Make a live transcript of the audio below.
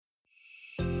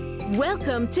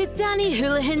Welcome to Danny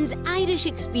Houlihan's Irish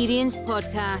Experience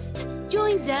podcast.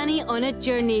 Join Danny on a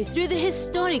journey through the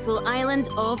historical island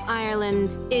of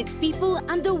Ireland, its people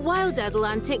and the wild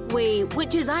Atlantic Way,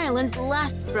 which is Ireland's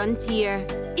last frontier.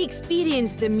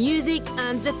 Experience the music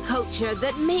and the culture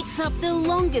that makes up the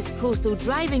longest coastal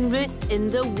driving route in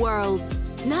the world.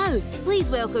 Now, please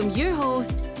welcome your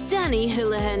host, Danny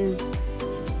Houlihan.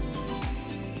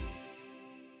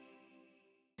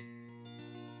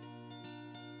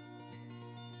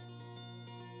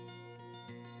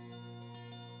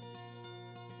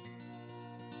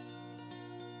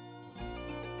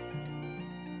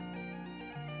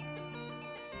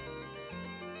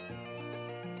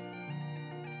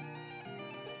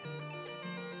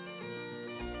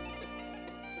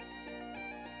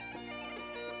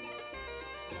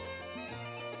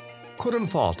 Cuireann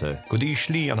fáilte go dtí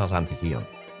slí an Atlantic Ocean.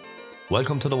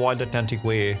 Welcome to the Wild Atlantic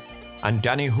Way and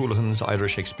Danny Houlihan's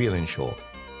Irish Experience Show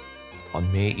on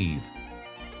May Eve.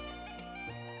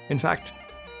 In fact,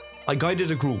 I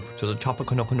guided a group to the top of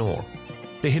Connaughtanore,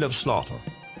 the Hill of Slaughter,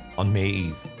 on May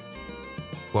Eve,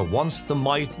 where once the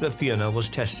might of the Fianna was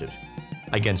tested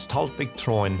against Tautvic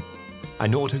Troin, a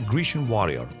noted Grecian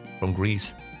warrior from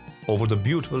Greece, over the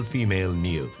beautiful female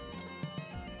Niamh.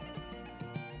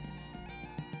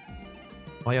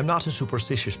 I am not a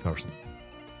superstitious person,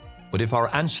 but if our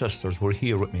ancestors were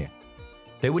here with me,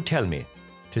 they would tell me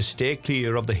to stay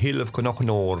clear of the hill of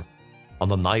Connaughtanore on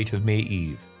the night of May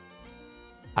Eve,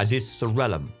 as it's the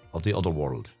realm of the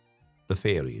otherworld, the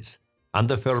fairies, and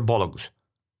the firbolgs,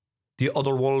 the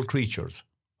otherworld creatures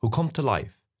who come to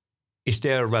life. It's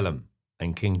their realm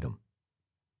and kingdom.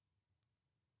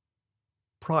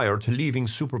 Prior to leaving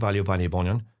SuperValu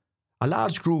Ballybunion, a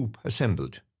large group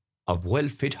assembled of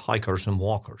well-fit hikers and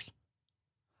walkers.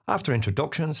 After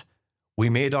introductions, we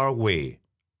made our way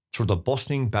through the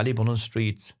bustling Ballybunion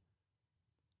streets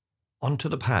onto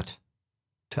the path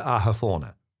to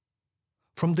Ahafona.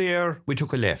 From there, we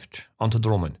took a left onto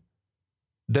Drummond,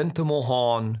 then to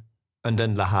Houlihan, and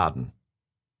then Lahardane,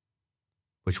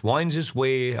 which winds its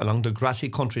way along the grassy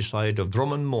countryside of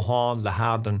Drummond, Houlihan,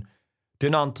 Lahardane,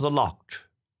 then onto the locht,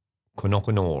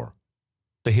 Connaughtanore,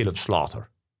 the Hill of Slaughter.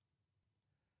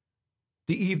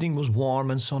 The evening was warm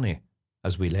and sunny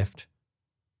as we left,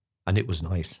 and it was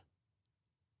nice.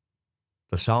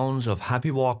 The sounds of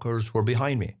happy walkers were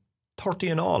behind me, 30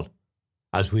 in all,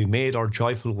 as we made our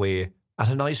joyful way at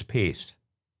a nice pace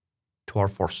to our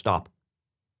first stop.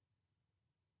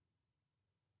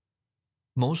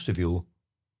 Most of you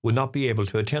will not be able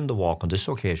to attend the walk on this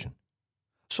occasion,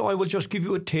 so I will just give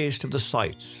you a taste of the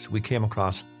sights we came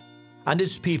across and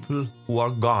its people who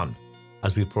are gone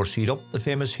as we proceed up the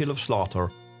famous Hill of Slaughter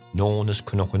known as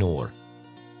Connaughtanore.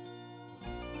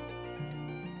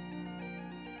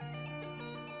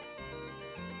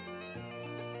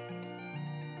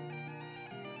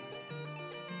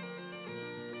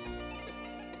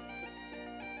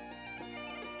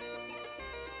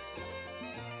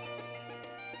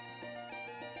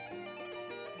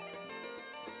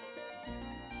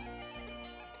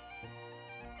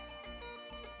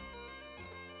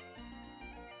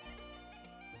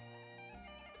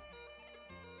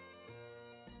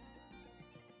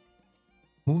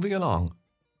 Moving along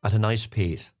at a nice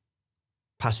pace,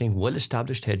 passing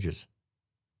well-established hedges,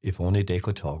 if only they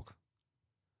could talk.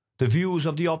 The views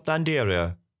of the upland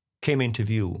area came into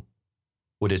view,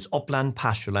 with its upland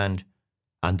pastureland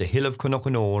and the hill of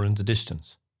Connaughtanore in the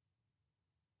distance.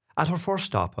 At our first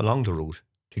stop along the route,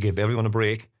 to give everyone a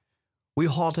break, we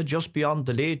halted just beyond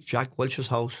the late Jack Welch's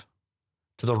house,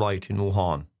 to the right in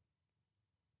Houlihan.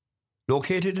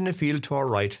 Located in a field to our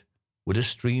right, with a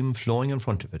stream flowing in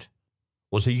front of it,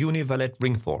 was a univalette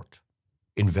ring fort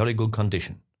in very good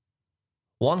condition,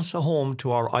 once a home to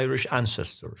our Irish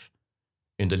ancestors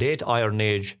in the late Iron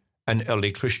Age and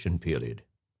early Christian period.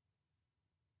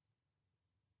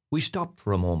 We stopped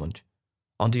for a moment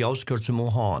on the outskirts of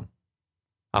Houlihan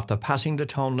after passing the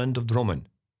townland of Drummond.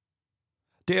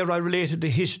 There I related the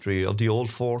history of the old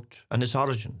fort and its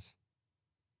origins.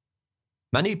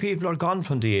 Many people are gone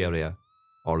from the area,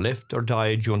 or left or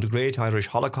died during the Great Irish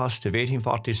Holocaust of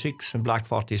 1846 and Black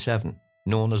 47,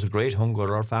 known as the Great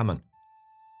Hunger or Famine,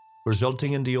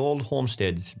 resulting in the old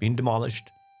homesteads being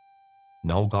demolished,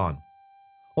 now gone.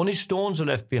 Only stones are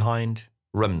left behind,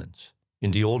 remnants, in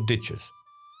the old ditches,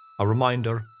 a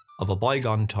reminder of a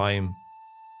bygone time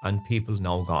and people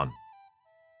now gone.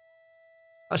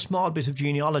 A small bit of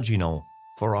genealogy now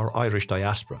for our Irish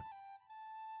diaspora.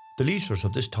 The leasers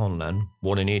of this townland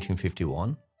were in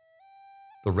 1851,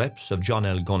 the reps of John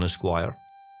L. Gunn Esquire,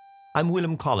 and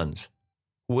William Collins,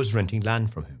 who was renting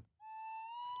land from him.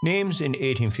 Names in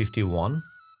 1851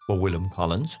 were William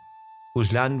Collins,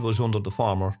 whose land was under the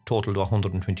former totaled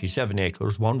 127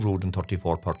 acres, 1 rood and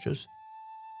 34 perches,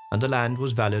 and the land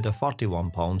was valued at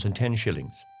 £41 and 10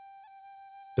 shillings.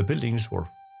 The buildings were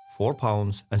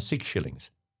 £4 and 6 shillings.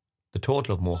 The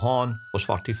total of Mohan was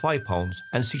 £45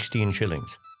 and 16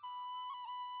 shillings.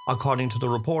 According to the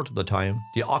report of the time,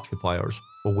 the occupiers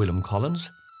were William Collins,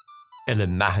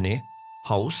 Ellen Mahoney,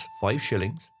 house 5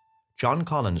 shillings, John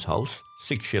Collins' house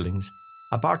 6 shillings,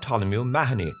 and Bartholomew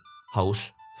Mahoney,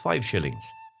 house 5 shillings.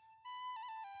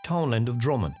 Townland of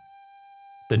Drummond.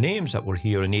 The names that were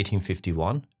here in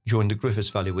 1851 during the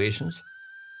Griffiths valuations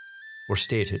were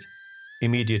stated: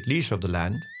 immediate leaser of the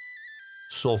land,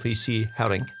 Sophie C.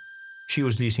 Herring. She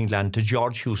was leasing land to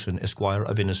George Hewson, Esquire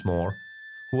of Innismore,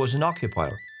 who was an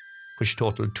occupier, which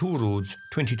totalled 2 roods,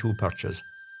 22 perches,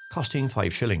 costing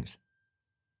 5 shillings.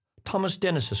 Thomas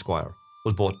Dennis, Esquire,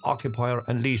 was both occupier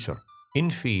and leaser,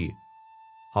 in fee,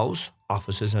 house,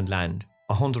 offices and land,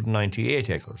 198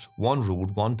 acres, 1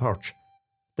 rood, 1 perch.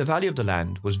 The value of the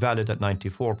land was valued at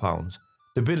 £94.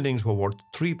 The buildings were worth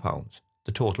 £3.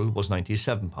 The total was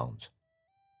 £97.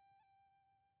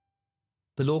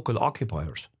 The local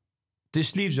occupiers.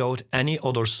 This leaves out any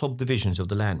other subdivisions of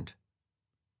the land,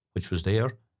 which was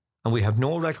there, and we have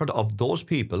no record of those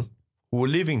people who were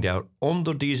living there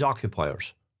under these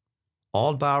occupiers.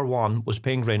 All bar one was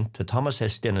paying rent to Thomas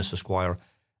S. Dennis, Esquire,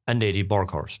 and Lady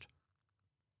Burkhurst.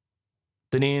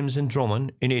 The names in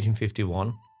Drummond in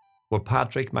 1851 were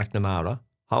Patrick McNamara,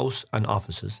 house and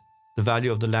offices. The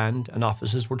value of the land and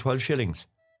offices were 12 shillings.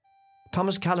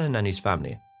 Thomas Callaghan and his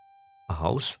family, a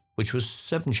house which was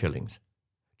 7 shillings.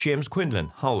 James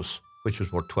Quinlan, house which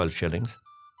was worth 12 shillings.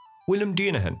 William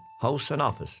Deanahan, house and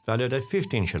office, valued at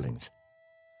 15 shillings.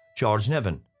 George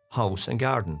Nevin, house and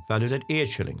garden, valued at 8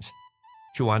 shillings.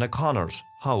 Joanna Connors,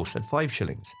 house at 5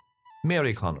 shillings.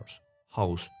 Mary Connors,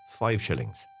 house 5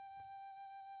 shillings.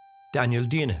 Daniel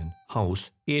Deanahan,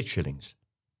 house 8 shillings.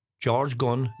 George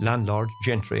Gunn, landlord,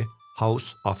 gentry,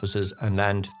 house, offices and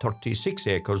land 36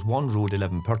 acres, 1 rood,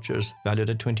 11 perches, valued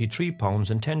at £23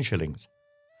 and 10 shillings.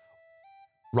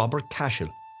 Robert Cashel,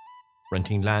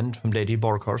 renting land from Lady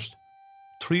Burkhurst,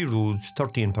 3 roods,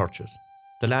 13 perches.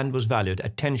 The land was valued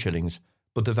at 10 shillings,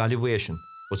 but the valuation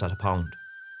was at £1.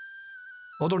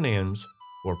 Other names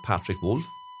were Patrick Wolfe,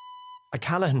 a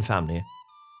Callaghan family,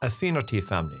 a Finnerty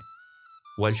family,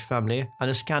 Welsh family and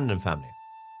a Scandon family.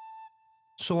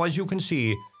 So as you can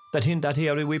see, that in that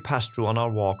area we passed through on our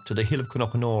walk to the hill of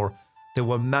Cunochanore, there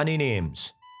were many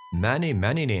names, many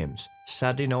names,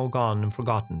 sadly now gone and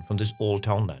forgotten from this old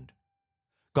townland.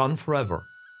 Gone forever.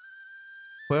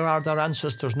 Where are their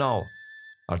ancestors now?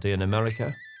 Are they in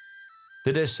America?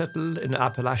 Did they settle in the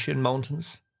Appalachian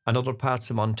Mountains and other parts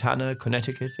of Montana,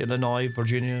 Connecticut, Illinois,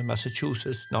 Virginia,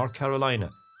 Massachusetts, North Carolina,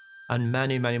 and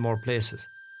many more places?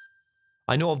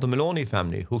 I know of the Maloney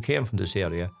family who came from this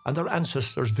area, and their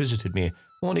ancestors visited me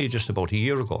only just about a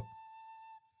year ago.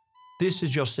 This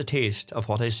is just a taste of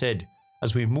what I said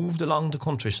as we moved along the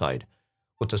countryside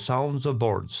with the sounds of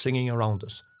birds singing around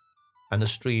us and a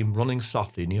stream running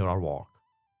softly near our walk,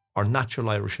 our natural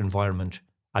Irish environment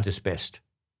at its best.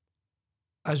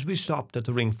 As we stopped at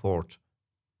the Ring Fort,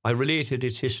 I related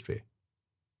its history.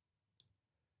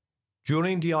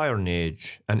 During the Iron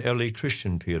Age and early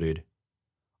Christian period,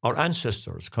 our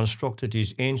ancestors constructed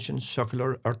these ancient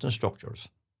circular earthen structures,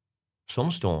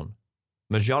 some stone,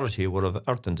 majority were of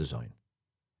earthen design.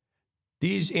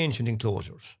 These ancient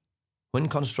enclosures, when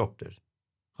constructed,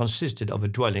 consisted of a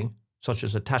dwelling such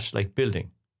as a thatch-like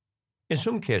building. In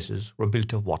some cases were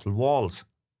built of wattled walls.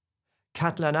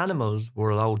 Cattle and animals were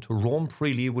allowed to roam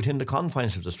freely within the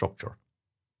confines of the structure.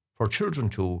 For children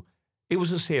too, it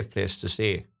was a safe place to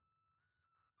stay.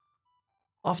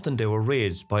 Often they were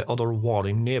raided by other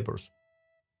warring neighbours,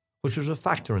 which was a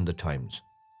factor in the times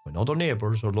when other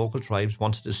neighbours or local tribes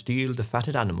wanted to steal the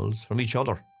fatted animals from each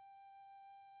other.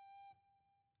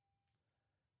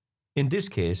 In this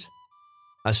case,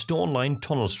 a stone-lined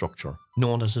tunnel structure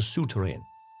known as a souterrain,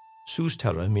 sus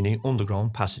terra meaning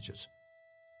underground passages,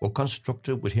 were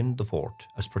constructed within the fort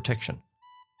as protection.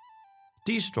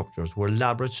 These structures were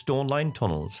elaborate stone-lined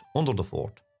tunnels under the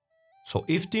fort, so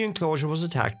if the enclosure was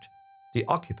attacked, the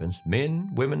occupants, men,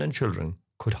 women and children,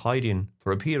 could hide in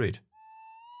for a period,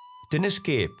 then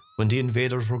escape when the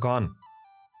invaders were gone.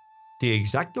 The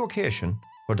exact location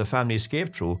where the family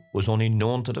escaped through was only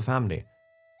known to the family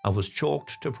and was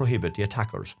choked to prohibit the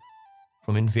attackers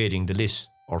from invading the liss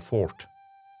or fort.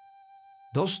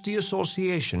 Thus the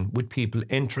association with people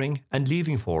entering and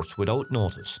leaving forts without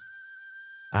notice,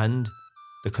 and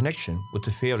the connection with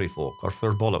the fairy folk or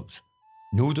firbolgs,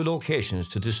 knew the locations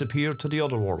to disappear to the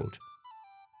other world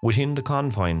within the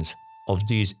confines of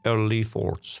these early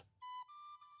forts.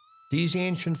 These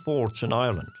ancient forts in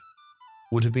Ireland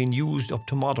would have been used up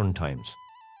to modern times.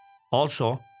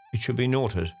 Also, it should be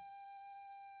noted,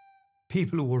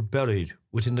 people were buried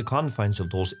within the confines of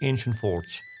those ancient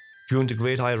forts during the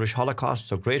Great Irish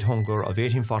Holocaust or Great Hunger of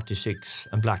 1846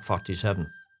 and Black 47.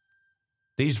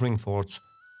 These ring forts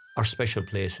are special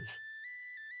places.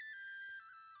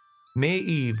 May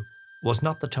Eve was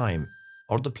not the time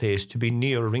or the place to be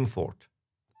near a ring fort,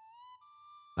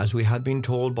 as we had been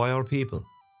told by our people.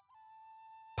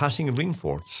 Passing ring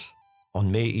forts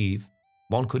on May Eve,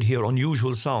 one could hear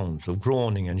unusual sounds of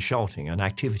groaning and shouting and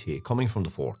activity coming from the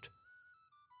fort.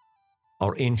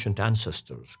 Our ancient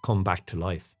ancestors come back to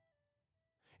life.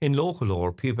 In local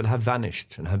lore, people have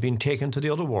vanished and have been taken to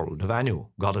the other world of Anu,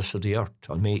 goddess of the earth,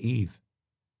 on May Eve.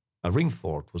 A ring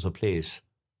fort was a place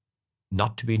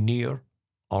not to be near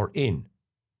or in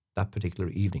that particular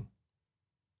evening.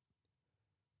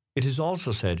 It is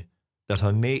also said that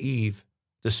on May Eve,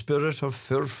 the spirit of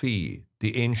Furfi,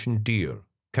 the ancient deer,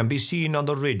 can be seen on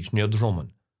the ridge near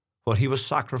Drummond, where he was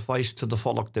sacrificed to the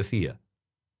Fallach de Fia,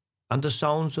 and the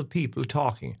sounds of people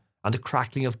talking and the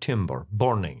crackling of timber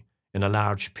burning in a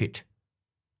large pit,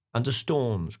 and the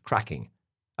stones cracking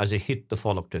as they hit the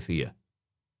Fallach de Fia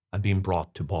and being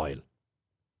brought to boil.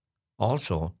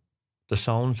 Also, the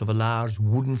sounds of a large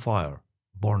wooden fire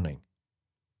burning,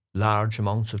 large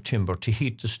amounts of timber to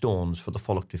heat the stones for the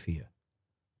Fallach de Fia.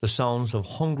 The sounds of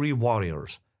hungry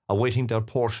warriors awaiting their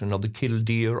portion of the killed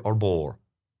deer or boar,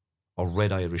 or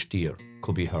red Irish deer,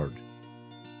 could be heard.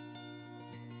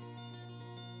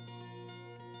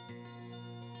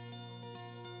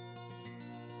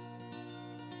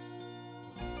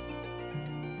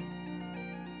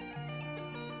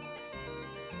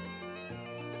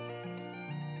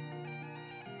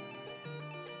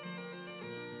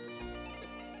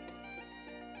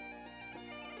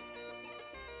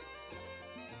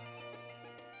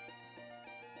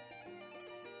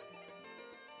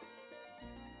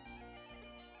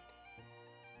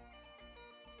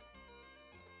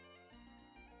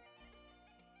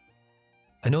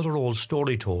 Another old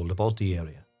story told about the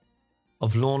area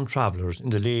of lone travellers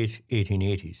in the late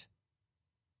 1880s.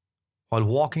 While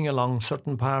walking along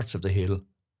certain parts of the hill,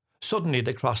 suddenly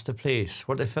they crossed a place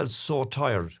where they felt so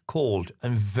tired, cold,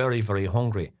 and very, very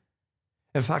hungry.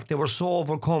 In fact, they were so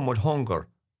overcome with hunger,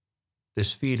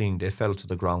 this feeling they fell to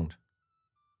the ground.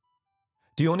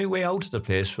 The only way out of the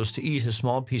place was to eat a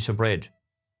small piece of bread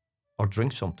or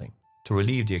drink something to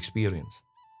relieve the experience.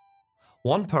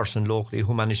 One person locally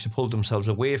who managed to pull themselves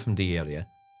away from the area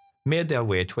made their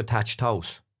way to a thatched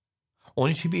house,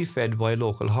 only to be fed by a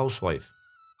local housewife.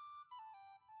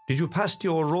 "Did you pass the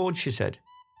old road?" she said,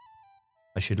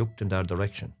 as she looked in their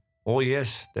direction. "Oh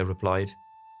yes," they replied.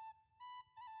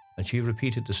 And she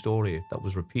repeated the story that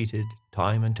was repeated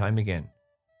time and time again,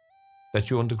 that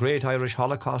during the Great Irish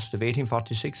Holocaust of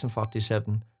 1846 and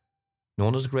 47,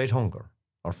 known as the Great Hunger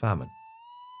or Famine,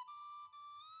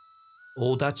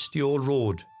 "Oh, that's the old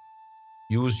road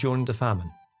used during the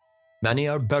famine. Many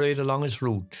are buried along its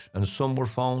route, and some were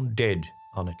found dead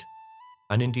on it,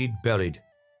 and indeed buried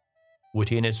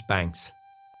within its banks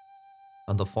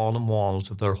and the fallen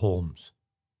walls of their homes,"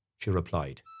 she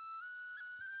replied.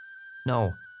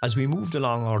 Now, as we moved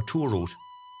along our tour route,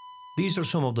 these are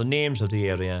some of the names of the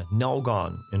area now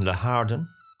gone in Lahardane,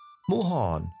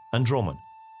 Houlihan and Drummond.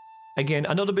 Again,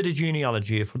 another bit of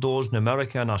genealogy for those in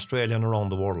America and Australia and around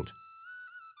the world.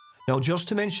 Now, just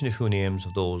to mention a few names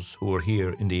of those who were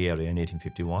here in the area in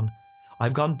 1851,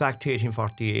 I've gone back to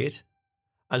 1848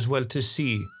 as well to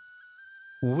see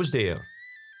who was there.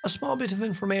 A small bit of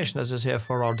information, as I say,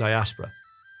 for our diaspora.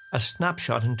 A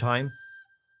snapshot in time.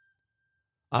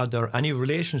 Are there any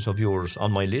relations of yours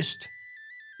on my list?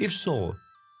 If so,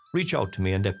 reach out to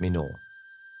me and let me know.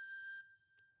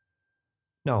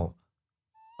 Now,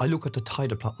 I look at the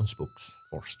tithe allotments books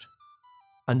first,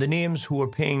 and the names who were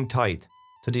paying tithe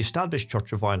to the established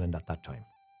Church of Ireland at that time.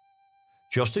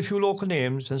 Just a few local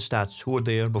names and stats who were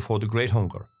there before the Great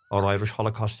Hunger or Irish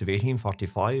Holocaust of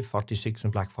 1845, 46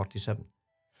 and Black 47.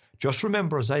 Just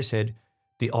remember, as I said,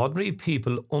 the ordinary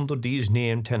people under these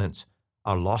named tenants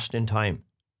are lost in time,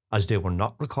 as they were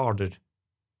not recorded.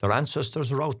 Their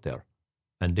ancestors are out there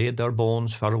and laid their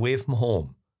bones far away from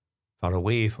home, far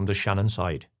away from the Shannon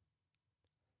side.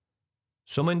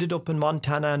 Some ended up in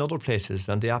Montana and other places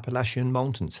and the Appalachian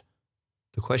Mountains.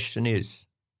 The question is,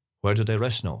 where do they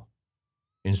rest now?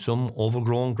 In some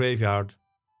overgrown graveyard,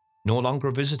 no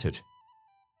longer visited.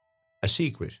 A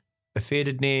secret, a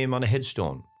faded name on a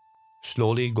headstone,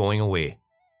 slowly going away.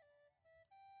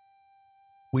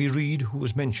 We read who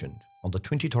was mentioned on the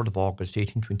 23rd of August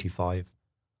 1825,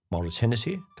 Maurice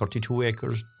Hennessy, 32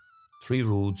 acres, 3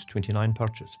 roods, 29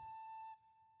 perches.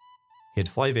 He had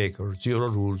 5 acres, 0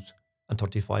 rules, and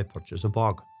 35 perches of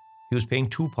bog. He was paying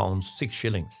 £2, 6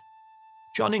 shillings.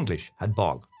 John English had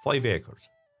bog, 5 acres,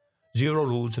 0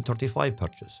 rules and 35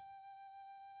 perches.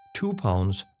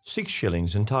 £2, 6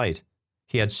 shillings in tithe.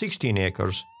 He had 16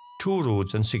 acres, 2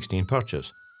 roods and 16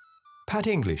 perches. Pat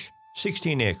English,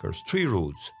 16 acres, 3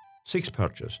 roods, 6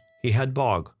 perches. He had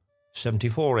bog,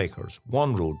 74 acres,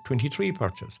 1 rood, 23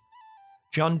 perches.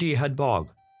 John D had bog,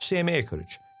 same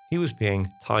acreage. He was paying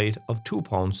tithe of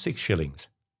 £2, 6 shillings.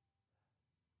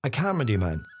 A Carmody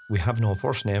man, we have no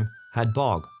first name, had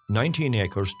bog, 19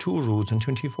 acres, 2 roods and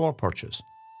 24 perches.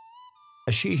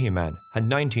 A Sheehy man had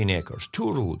 19 acres,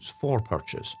 2 roods, 4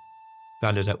 perches,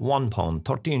 valued at £1,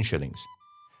 13 shillings.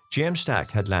 James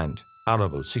Stack had land,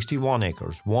 arable, 61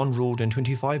 acres, 1 rood and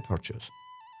 25 perches.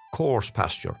 Coarse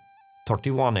pasture,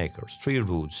 31 acres, 3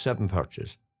 roods, 7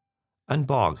 perches. And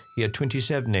bog, he had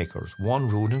 27 acres, 1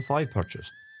 rood and 5 perches.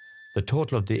 The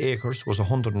total of the acres was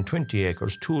 120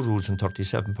 acres, 2 roods and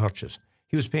 37 perches.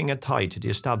 He was paying a tithe to the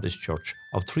established church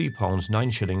of £3, 9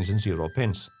 shillings and 0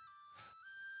 pence.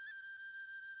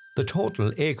 The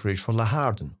total acreage for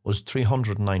Lahardane was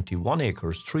 391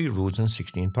 acres, 3 roods and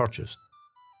 16 perches.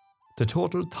 The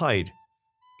total tithe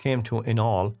came to in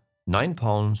all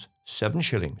 £9, 7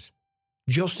 shillings.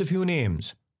 Just a few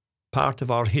names, part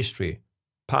of our history,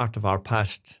 part of our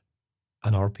past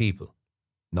and our people,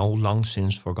 now long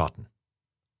since forgotten.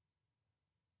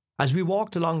 As we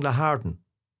walked along Lahardane,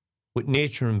 with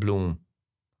nature in bloom,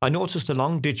 I noticed the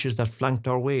long ditches that flanked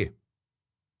our way.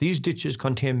 These ditches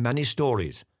contain many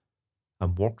stories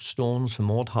and worked stones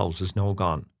from old houses now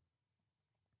gone.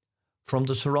 From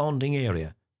the surrounding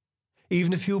area,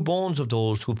 even a few bones of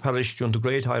those who perished during the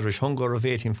Great Irish Hunger of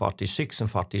 1846 and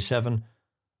 47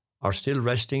 are still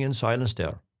resting in silence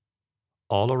there,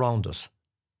 all around us,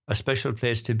 a special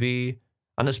place to be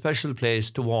and a special place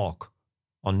to walk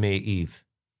on May Eve.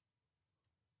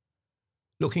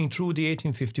 Looking through the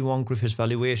 1851 Griffiths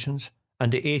valuations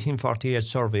and the 1848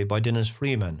 survey by Dennis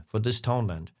Freeman for this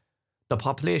townland, the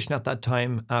population at that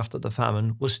time after the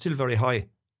famine was still very high.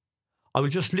 I will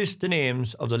just list the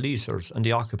names of the leasers and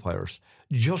the occupiers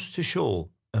just to show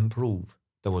and prove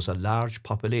there was a large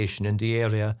population in the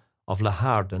area of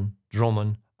Lahardane,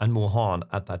 Drummond and Houlihan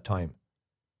at that time.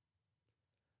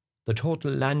 The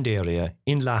total land area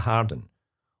in Lahardane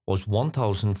was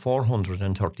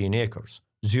 1,413 acres,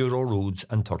 0 roods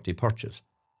and 30 perches.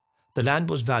 The land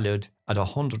was valued at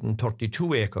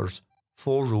 132 acres,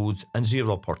 4 roods and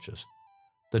 0 perches.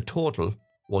 The total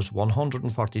was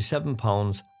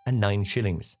 £147 and 9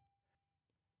 shillings.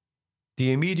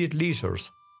 The immediate leasers,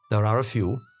 there are a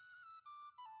few,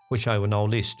 which I will now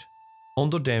list.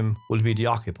 Under them will be the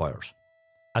occupiers.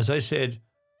 As I said,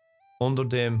 under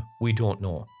them we don't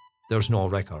know. There's no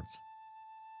records.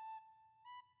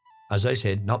 As I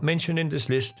said, not mentioned in this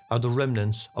list are the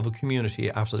remnants of a community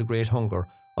after the Great Hunger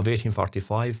of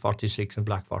 1845, 46 and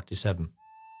Black 47.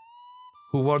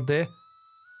 Who were they?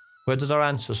 Where did our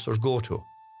ancestors go to?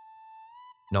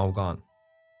 Now gone.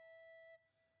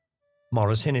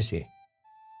 Maurice Hennessy,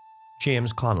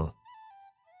 James Connell,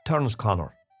 Terence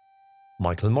Connor,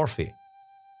 Michael Murphy,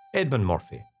 Edmund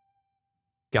Murphy,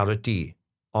 Garrett D.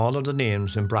 All of the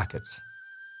names in brackets.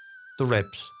 The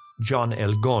reps, John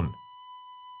L. Gunn,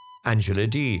 Angela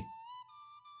D.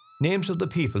 Names of the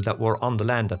people that were on the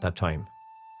land at that time.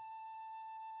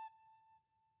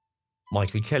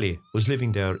 Michael Kelly was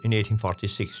living there in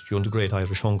 1846 during the Great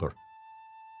Irish Hunger.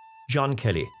 John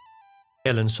Kelly,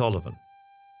 Ellen Sullivan,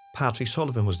 Patrick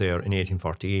Sullivan was there in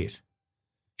 1848.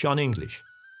 John English,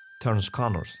 Terence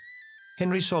Connors,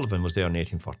 Henry Sullivan was there in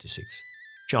 1846.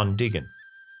 John Diggin,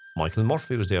 Michael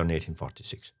Murphy was there in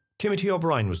 1846. Timothy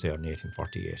O'Brien was there in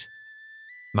 1848.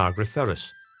 Margaret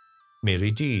Ferris,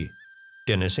 Mary D,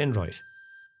 Dennis Enright,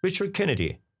 Richard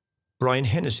Kennedy, Brian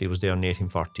Hennessy was there in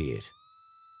 1848.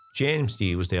 James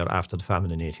D was there after the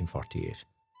famine in 1848.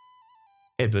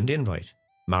 Edmund Enright,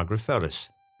 Margaret Ferris,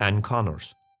 Ann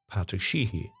Connors, Patrick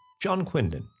Sheehy, John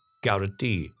Quinlan, Garrett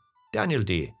D, Daniel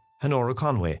D, Honora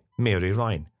Conway, Mary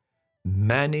Ryan.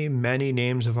 Many, many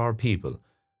names of our people,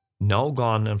 now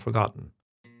gone and forgotten.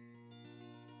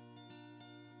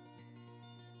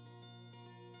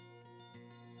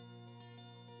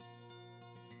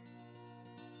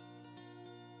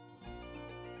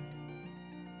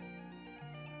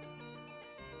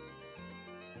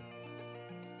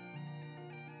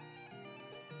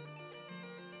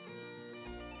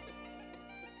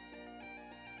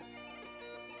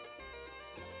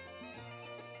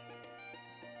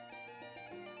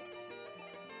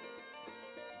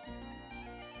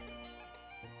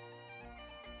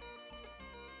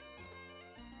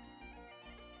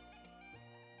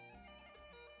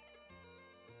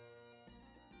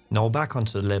 Now back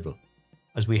onto the level,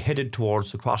 as we headed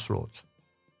towards the crossroads,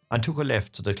 and took a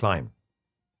left to the climb.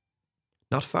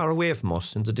 Not far away from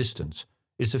us in the distance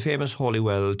is the famous holy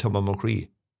well Tumamacree.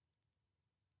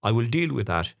 I will deal with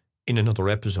that in another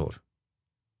episode.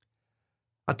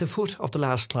 At the foot of the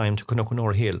last climb to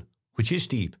Cnocanore Hill, which is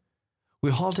steep,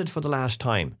 we halted for the last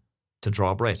time to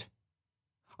draw breath.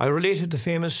 I related the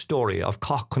famous story of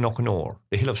Coch Cnocanore,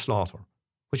 the Hill of Slaughter,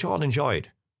 which all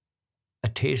enjoyed. A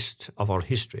taste of our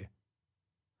history.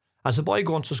 As a boy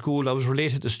going to school, I was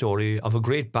related the story of a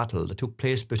great battle that took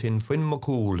place between Finn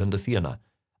McCool and the Fianna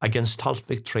against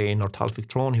Talvik Train, or Talvik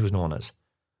Trone he was known as.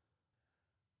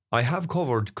 I have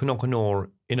covered Cnocanore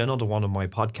in another one of my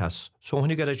podcasts, so when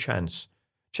you get a chance,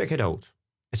 check it out.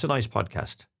 It's a nice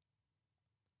podcast.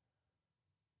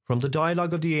 From the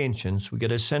dialogue of the ancients, we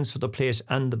get a sense of the place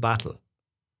and the battle,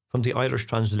 from the Irish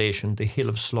translation, the Hill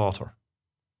of Slaughter,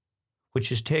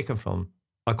 which is taken from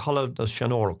a Colloid of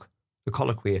Shanorach, the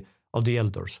Colloquy of the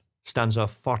Elders, stanza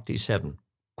 47,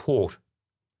 quote,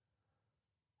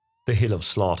 the Hill of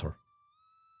Slaughter.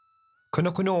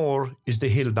 Cnocanore is the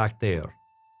hill back there.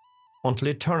 Until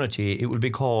eternity it will be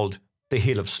called the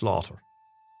Hill of Slaughter.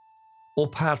 O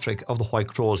Patrick of the White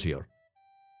Crozier,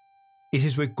 it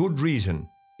is with good reason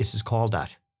it is called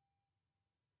that.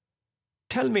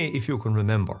 Tell me if you can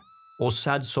remember, O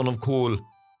sad son of Cool,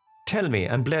 tell me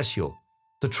and bless you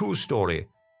the true story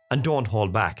and don't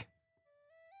hold back.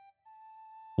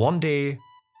 One day,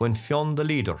 when Fionn the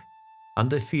leader and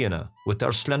the Fianna with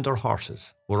their slender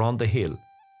horses were on the hill,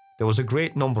 there was a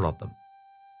great number of them,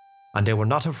 and they were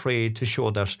not afraid to show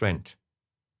their strength.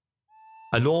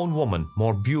 A lone woman,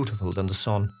 more beautiful than the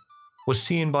sun, was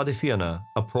seen by the Fianna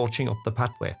approaching up the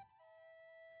pathway.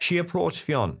 She approached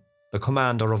Fionn, the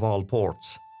commander of all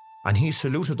ports, and he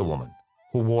saluted the woman,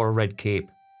 who wore a red cape.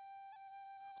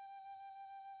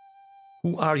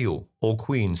 Who are you, O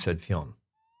Queen? Said Fionn.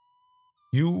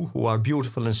 You who are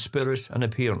beautiful in spirit and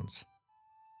appearance.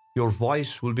 Your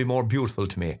voice will be more beautiful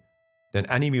to me than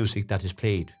any music that is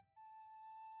played.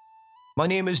 My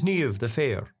name is Niamh the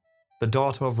Fair, the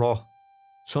daughter of Roh,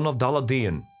 son of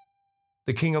Lahardane,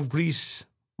 the king of Greece,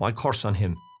 my curse on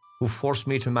him, who forced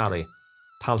me to marry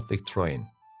Talvik Train.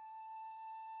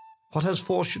 What has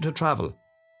forced you to travel?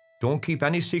 Don't keep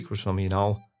any secrets from me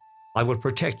now. I will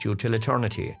protect you till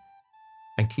eternity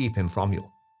and keep him from you.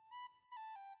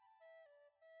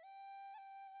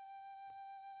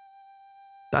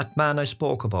 That man I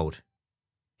spoke about,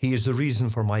 he is the reason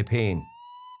for my pain.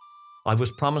 I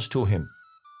was promised to him,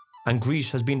 and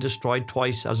Greece has been destroyed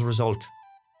twice as a result.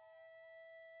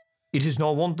 It is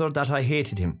no wonder that I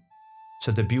hated him,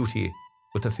 said the beauty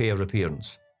with the fair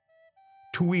appearance.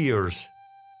 2 ears,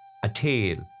 a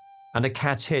tail, and a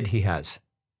cat's head he has.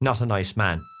 Not a nice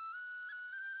man.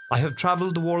 I have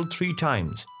travelled the world 3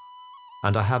 times,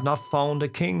 and I have not found a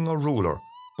king or ruler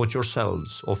but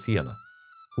yourselves, O Fianna,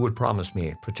 who will promise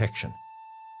me protection.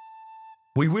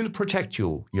 We will protect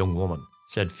you, young woman,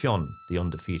 said Fionn the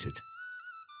undefeated,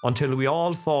 until we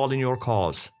all fall in your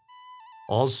cause,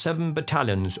 all 7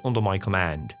 battalions under my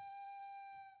command.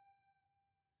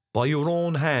 By your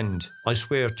own hand, I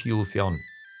swear to you, Fionn,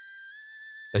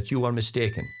 that you are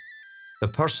mistaken. The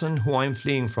person who I am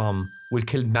fleeing from will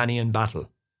kill many in battle.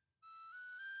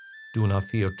 Do not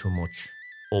fear too much,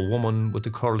 O woman with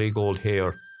the curly gold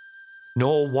hair.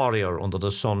 No warrior under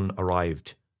the sun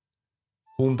arrived,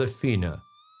 whom the Fianna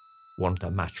weren't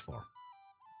a match for.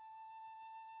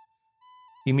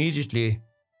 Immediately,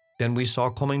 then we saw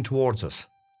coming towards us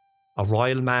a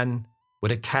royal man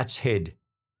with a cat's head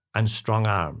and strong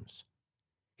arms.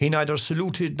 He neither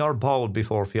saluted nor bowed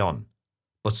before Fionn,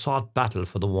 but sought battle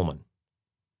for the woman.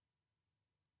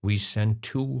 We sent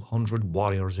 200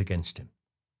 warriors against him.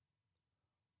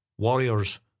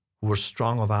 Warriors who were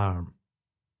strong of arm.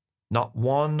 Not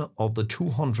one of the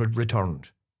 200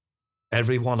 returned.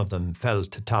 Every one of them fell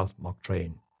to Talvik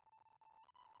Train.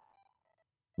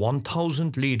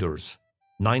 1,000 leaders,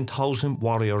 9,000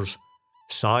 warriors,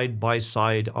 side by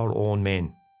side our own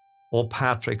men, O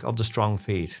Patrick of the strong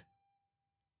faith.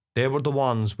 They were the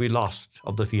ones we lost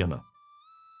of the Fianna.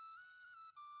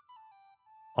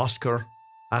 Oscar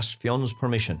asked Fionn's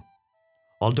permission,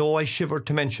 although I shivered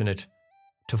to mention it,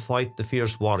 to fight the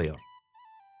fierce warrior,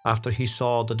 after he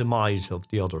saw the demise of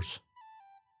the others.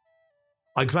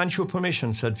 I grant you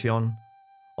permission, said Fionn,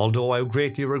 although I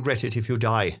greatly regret it if you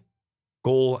die.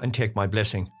 Go and take my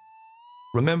blessing.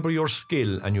 Remember your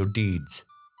skill and your deeds.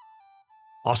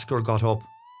 Oscar got up,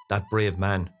 that brave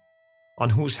man, on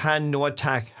whose hand no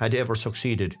attack had ever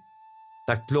succeeded.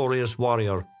 That glorious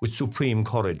warrior with supreme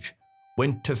courage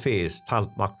went to face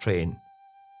Talvik Train.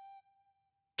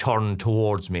 Turn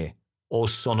towards me, O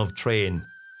son of Train,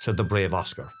 said the brave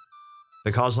Oscar,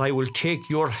 because I will take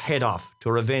your head off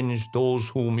to revenge those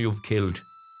whom you've killed.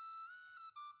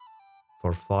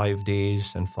 For 5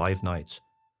 days and 5 nights,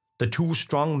 the two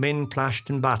strong men clashed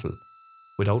in battle,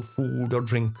 without food or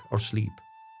drink or sleep,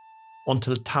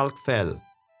 until Talc fell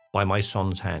by my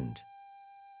son's hand.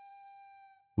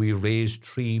 We raised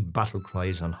 3 battle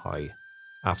cries on high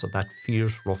after that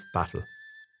fierce, rough battle.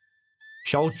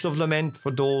 Shouts of lament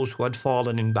for those who had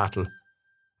fallen in battle,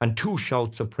 and 2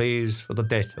 shouts of praise for the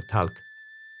death of Talc.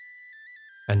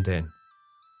 And then,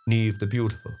 Niamh the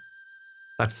Beautiful,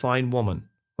 that fine woman,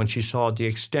 when she saw the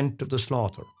extent of the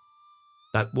slaughter,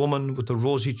 that woman with the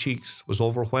rosy cheeks was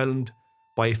overwhelmed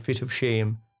by a fit of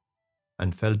shame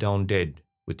and fell down dead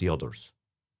with the others.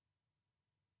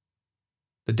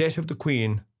 The death of the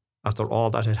Queen, after all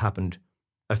that had happened,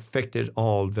 affected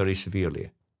all very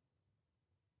severely.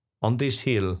 On this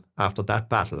hill, after that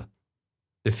battle,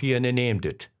 the Fianna named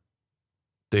it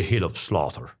the Hill of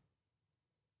Slaughter.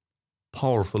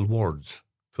 Powerful words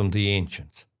from the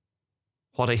ancients.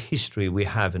 What a history we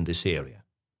have in this area.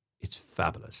 It's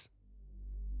fabulous.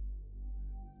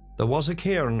 There was a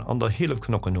cairn on the hill of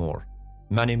Cnoughanore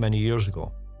many, many years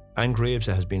ago, and graves,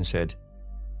 it has been said,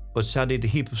 but sadly the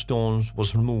heap of stones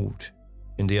was removed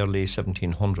in the early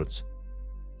 1700s.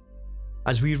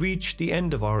 As we reached the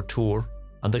end of our tour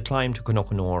and the climb to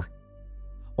Cnoughanore,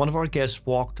 one of our guests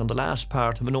walked on the last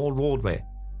part of an old roadway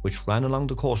which ran along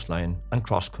the coastline and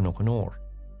crossed Cnoughanore.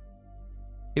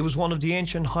 It was one of the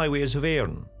ancient highways of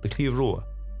Éireann, the Clíomh Rua,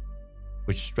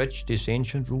 which stretched this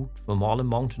ancient route from Malin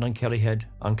Mountain and Kerryhead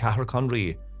on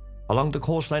Caherconree, along the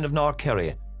coastline of North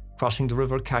Kerry, crossing the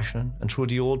River Cashin and through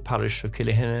the old parish of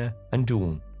Killihenna and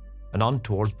Doon, and on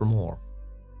towards Bromore.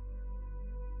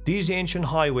 These ancient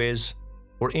highways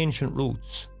were ancient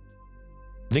routes,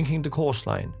 linking the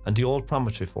coastline and the old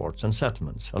promontory forts and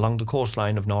settlements along the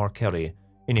coastline of North Kerry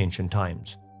in ancient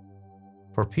times,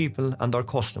 for people and their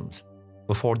customs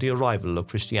before the arrival of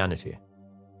Christianity.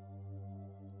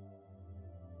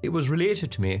 It was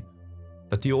related to me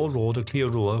that the old road of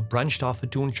Clíomh Rua branched off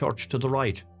at Doon Church to the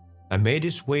right and made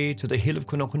its way to the hill of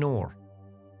Cnoughanore.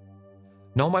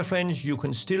 Now, my friends, you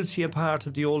can still see a part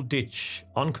of the old ditch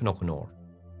on Cnoughanore,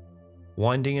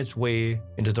 winding its way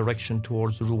in the direction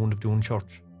towards the ruin of Doon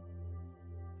Church.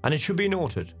 And it should be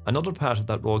noted, another part of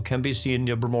that road can be seen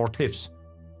near Bromore Cliffs,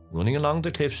 running along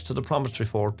the cliffs to the promontory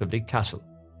fort of Lick Castle.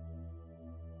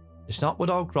 It's not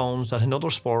without grounds that another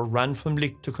spur ran from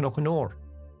Lick to Cnoughanore.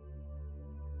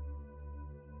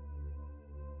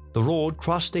 The road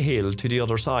crossed the hill to the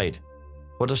other side,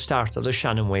 where the start of the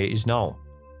Shannon Way is now,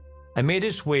 and made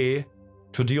its way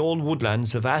to the old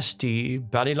woodlands of Asti,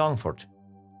 Ballylongford.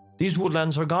 These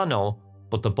woodlands are gone now,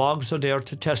 but the bogs are there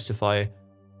to testify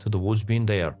to the woods being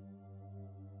there.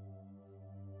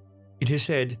 It is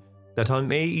said that on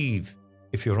May Eve,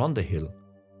 if you're on the hill,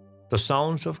 the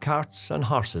sounds of carts and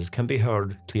horses can be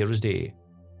heard clear as day,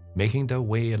 making their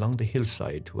way along the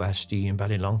hillside to Asti and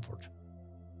Ballylongford.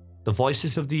 The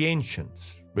voices of the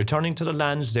ancients, returning to the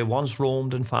lands they once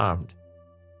roamed and farmed.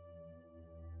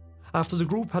 After the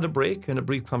group had a break and a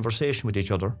brief conversation with each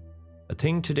other, a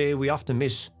thing today we often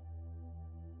miss,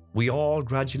 we all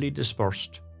gradually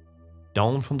dispersed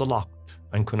down from the Locht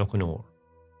and Cnoughanore,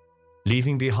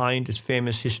 leaving behind its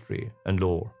famous history and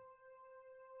lore.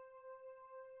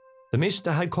 The mist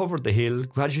that had covered the hill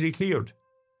gradually cleared,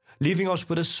 leaving us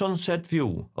with a sunset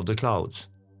view of the clouds.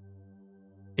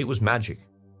 It was magic,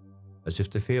 as if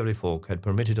the fairy folk had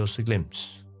permitted us a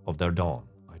glimpse of their dawn,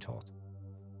 I thought.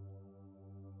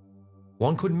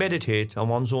 One could meditate on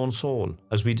one's own soul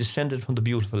as we descended from the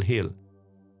beautiful hill.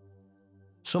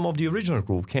 Some of the original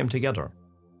group came together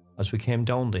as we came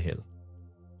down the hill,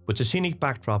 with the scenic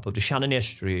backdrop of the Shannon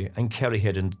Estuary and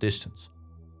Kerryhead in the distance.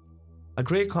 A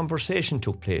great conversation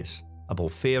took place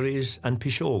about fairies and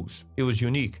pishogues. It was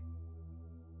unique.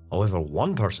 However,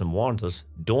 one person warned us,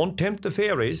 "Don't tempt the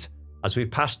fairies," as we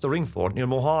passed the ring fort near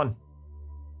Mohan.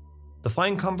 The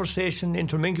fine conversation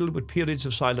intermingled with periods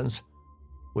of silence,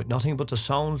 with nothing but the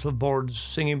sounds of birds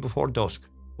singing before dusk,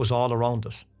 was all around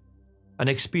us, an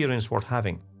experience worth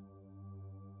having.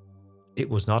 It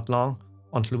was not long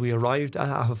until we arrived at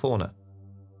Ahafona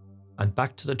and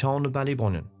back to the town of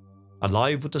Ballybunion,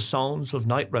 alive with the sounds of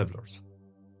night revellers.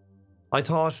 I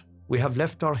thought, we have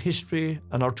left our history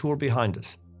and our tour behind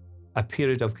us, a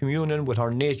period of communion with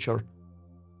our nature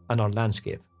and our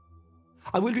landscape.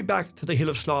 I will be back to the Hill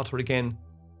of Slaughter again,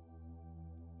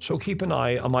 so keep an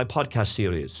eye on my podcast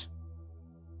series.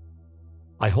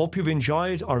 I hope you've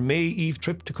enjoyed our May Eve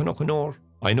trip to Cnoughanore.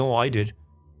 I know I did,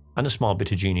 and a small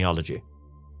bit of genealogy.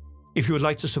 If you would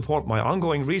like to support my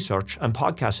ongoing research and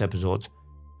podcast episodes,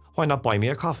 why not buy me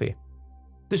a coffee?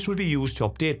 This will be used to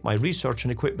update my research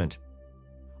and equipment.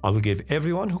 I will give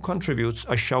everyone who contributes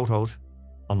a shout out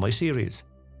on my series.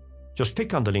 Just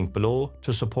click on the link below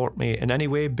to support me in any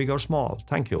way, big or small.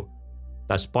 Thank you.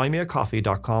 That's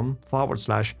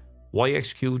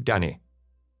buymeacoffee.com/YXQDanny.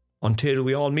 Until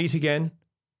we all meet again,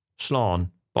 slán,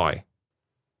 bye.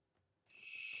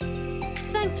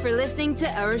 Thanks for listening to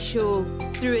our show.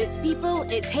 Through its people,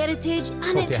 its heritage,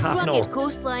 and its rugged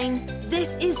coastline,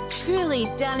 this is truly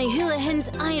Danny Houlihan's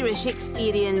Irish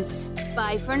experience.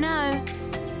 Bye for now.